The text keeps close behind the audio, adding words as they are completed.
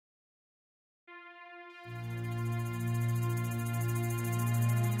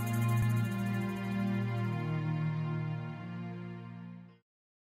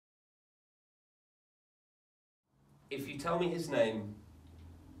If you tell me his name,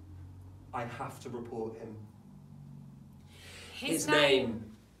 I have to report him. His name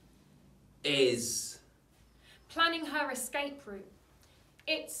is... planning her escape route.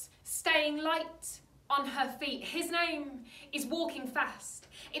 It's staying light on her feet. His name is walking fast.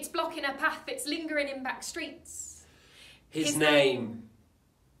 It's blocking her path. It's lingering in back streets. His name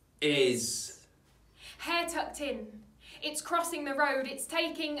is... hair tucked in. It's crossing the road. It's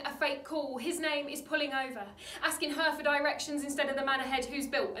taking a fake call. His name is pulling over, asking her for directions instead of the man ahead who's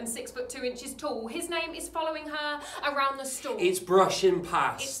built and 6'2" tall. His name is following her around the store. It's brushing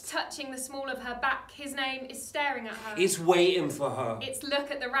past. It's touching the small of her back. His name is staring at her. It's waiting for her. It's look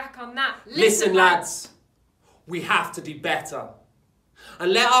at the rack on that. Listen, lads, we have to do better.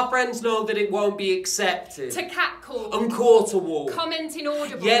 And let our friends know that it won't be accepted. To catcall. And quarter walk. Commenting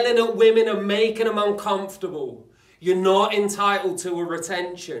audible. Yelling at women and making them uncomfortable. You're not entitled to a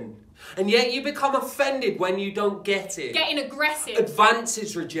retention. And yet you become offended when you don't get it. Getting aggressive.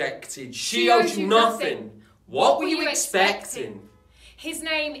 Advances rejected. She owes you nothing. What were you expecting? His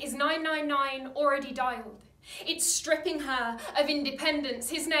name is 999 already dialed. It's stripping her of independence.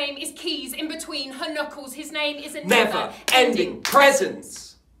 His name is keys in between her knuckles. His name is a never-ending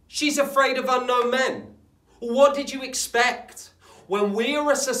presence. She's afraid of unknown men. What did you expect? When we're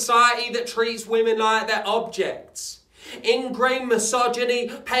a society that treats women like they're objects, ingrained misogyny,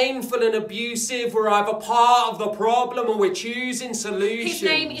 painful and abusive, we're either part of the problem or we're choosing solutions. His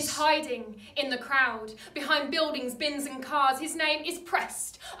name is hiding in the crowd, behind buildings, bins and cars. His name is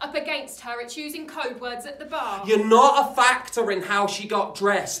pressed up against her. It's using code words at the bar. You're not a factor in how she got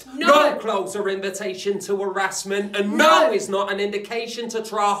dressed. No clothes are invitation to harassment. And no is not an indication to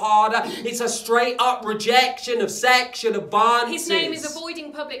try harder. It's a straight up rejection of sexual advances. His name is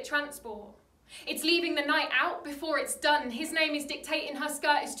avoiding public transport. It's leaving the night out before it's done. His name is dictating her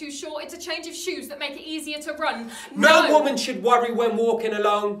skirt is too short. It's a change of shoes that make it easier to run. No woman should worry when walking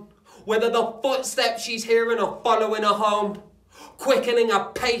alone, whether the footsteps she's hearing are following her home. Quickening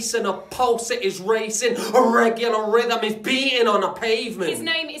her pace and her pulse it is racing. A regular rhythm is beating on a pavement. His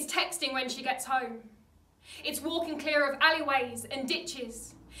name is texting when she gets home. It's walking clear of alleyways and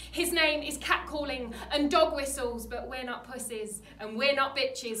ditches. His name is catcalling and dog whistles, but we're not pussies and we're not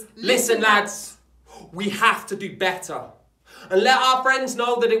bitches. Listen, lads, we have to do better. And let our friends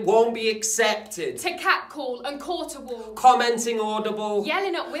know that it won't be accepted. To catcall and quarter wall. Commenting audible.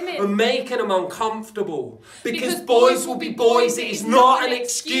 Yelling at women. And making them uncomfortable. Because boys will be boys, it is not an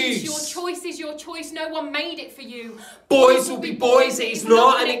excuse. Your choice is your choice, no one made it for you. Boys will be boys, it is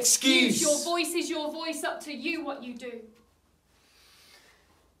not an excuse. Your voice is your voice, up to you what you do.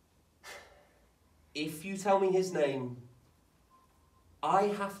 If you tell me his name, I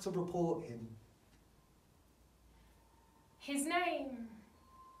have to report him. His name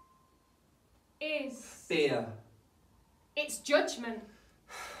is... fear. It's judgment.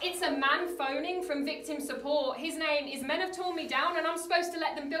 It's a man phoning from victim support. His name is men have torn me down and I'm supposed to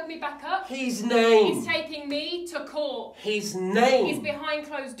let them build me back up. His name. He's taking me to court. His name. He's behind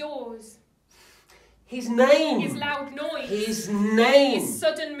closed doors. His name. His loud noise. His name. His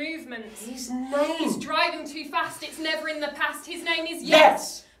sudden movements. His name. He's driving too fast. It's never in the past. His name is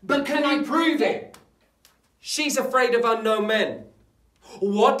yes. But can I prove it? She's afraid of unknown men.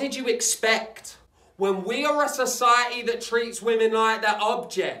 What did you expect? When we are a society that treats women like they're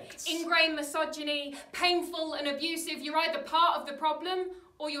objects. Ingrained misogyny, painful and abusive. You're either part of the problem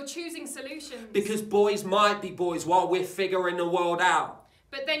or you're choosing solutions. Because boys might be boys while we're figuring the world out.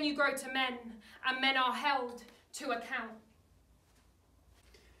 But then you grow to men, and men are held to account.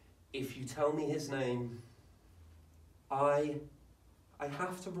 If you tell me his name, I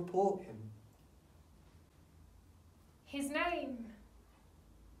have to report him. His name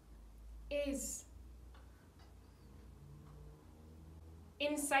is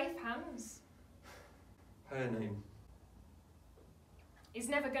in safe hands. Her name. Is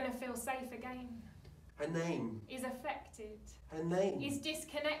never going to feel safe again. Her name. Is affected. Her name. Is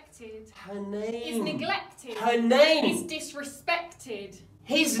disconnected. Her name. Is neglected. Her name. Is disrespected.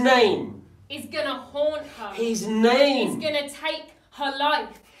 His name. Is going to haunt her. His name. Is going to take her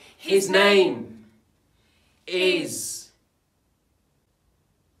life. His name is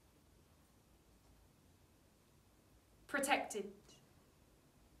protected.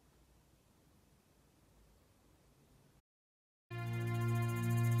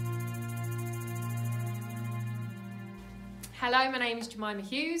 Hello, my name is Jemima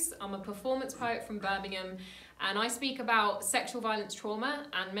Hughes. I'm a performance poet from Birmingham and I speak about sexual violence trauma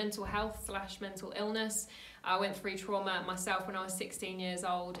and mental health / mental illness. I went through trauma myself when I was 16 years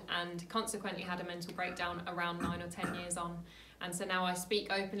old and consequently had a mental breakdown around 9 or 10 years on. And so now I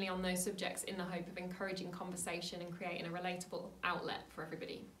speak openly on those subjects in the hope of encouraging conversation and creating a relatable outlet for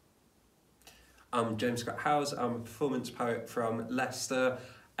everybody. I'm James Hughes. I'm a performance poet from Leicester.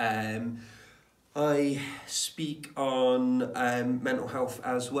 I speak on mental health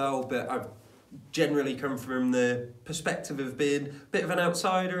as well, but I've generally come from the perspective of being a bit of an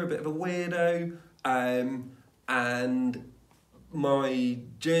outsider, a bit of a weirdo, and my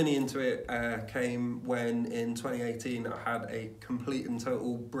journey into it came when in 2018 I had a complete and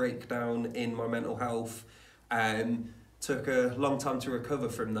total breakdown in my mental health. Took a long time to recover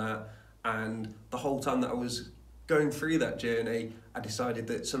from that, and the whole time that I was going through that journey, I decided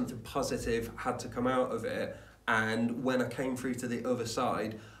that something positive had to come out of it. And when I came through to the other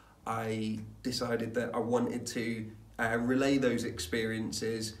side, I decided that I wanted to relay those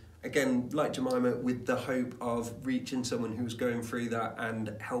experiences, again, like Jemima, with the hope of reaching someone who's going through that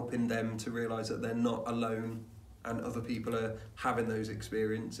and helping them to realise that they're not alone and other people are having those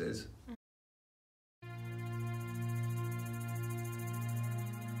experiences.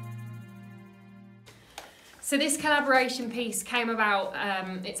 So this collaboration piece came about,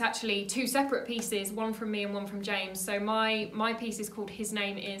 it's actually two separate pieces, one from me and one from James. So my piece is called His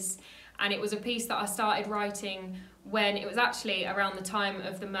Name Is, and it was a piece that I started writing when it was actually around the time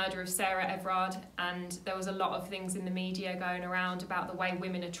of the murder of Sarah Everard, and there was a lot of things in the media going around about the way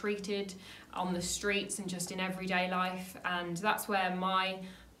women are treated on the streets and just in everyday life, and that's where my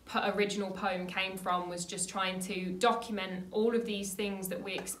original poem came from, was just trying to document all of these things that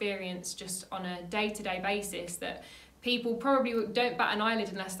we experience just on a day-to-day basis that people probably don't bat an eyelid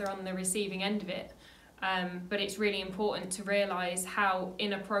unless they're on the receiving end of it. But it's really important to realise how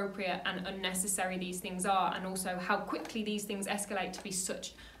inappropriate and unnecessary these things are, and also how quickly these things escalate to be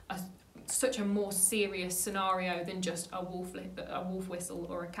such a more serious scenario than just a wolf whistle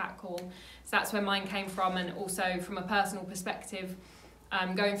or a cat call. So that's where mine came from, and also from a personal perspective,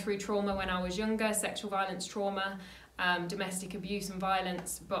 going through trauma when I was younger, sexual violence trauma, domestic abuse and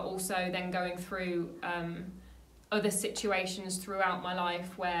violence, but also then going through other situations throughout my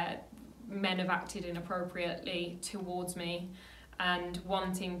life where men have acted inappropriately towards me, and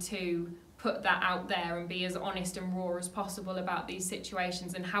wanting to put that out there and be as honest and raw as possible about these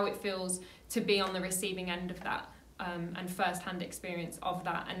situations and how it feels to be on the receiving end of that, and first-hand experience of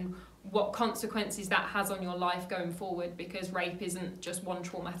that, and what consequences that has on your life going forward, because rape isn't just one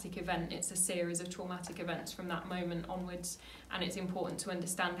traumatic event, it's a series of traumatic events from that moment onwards, and it's important to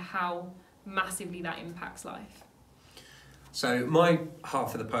understand how massively that impacts life. So my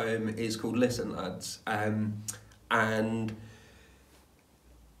half of the poem is called Listen Lads, and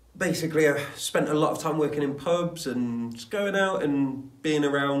basically I spent a lot of time working in pubs and just going out and being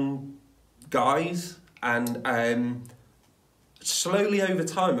around guys, and slowly over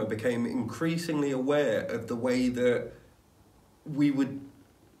time I became increasingly aware of the way that we would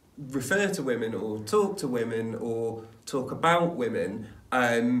refer to women or talk to women or talk about women,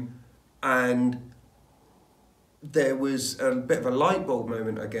 and there was a bit of a light bulb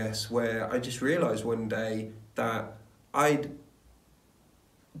moment, I guess, where I just realised one day that I'd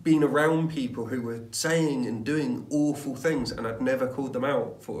been around people who were saying and doing awful things and I'd never called them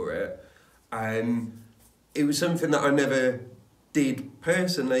out for it. It was something that I never did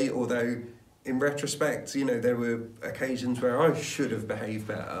personally, although in retrospect, you know, there were occasions where I should have behaved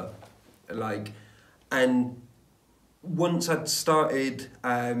better. And once I'd started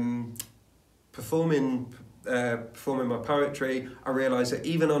performing my poetry, I realised that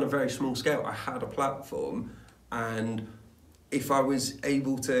even on a very small scale, I had a platform, and if I was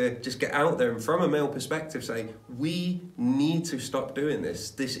able to just get out there and from a male perspective say, we need to stop doing this.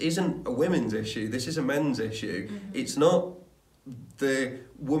 This isn't a women's issue, this is a men's issue. Mm-hmm. It's not the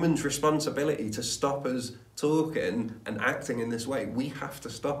woman's responsibility to stop us talking and acting in this way. We have to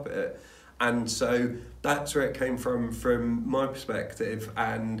stop it. And so that's where it came from my perspective,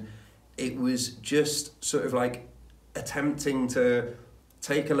 and it was just sort of like attempting to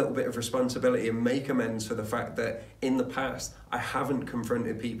take a little bit of responsibility and make amends for the fact that in the past I haven't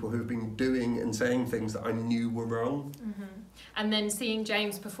confronted people who've been doing and saying things that I knew were wrong. Mm-hmm. And then seeing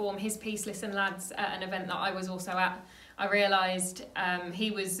James perform his piece Listen Lads at an event that I was also at, I realised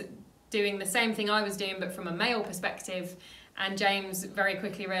he was doing the same thing I was doing but from a male perspective, and James very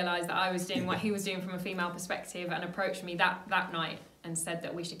quickly realised that I was doing what he was doing from a female perspective and approached me that night and said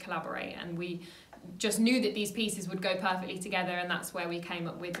that we should collaborate, and we just knew that these pieces would go perfectly together, and that's where we came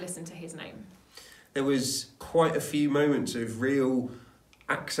up with Listen to His Name. There was quite a few moments of real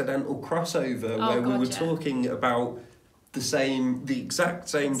accidental crossover where we were talking about the exact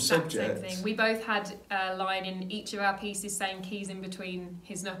same subject. Same thing. We both had a line in each of our pieces saying keys in between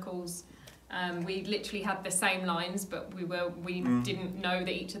his knuckles, We literally had the same lines, but we didn't know that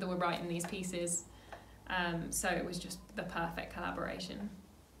each other were writing these pieces. So it was just the perfect collaboration.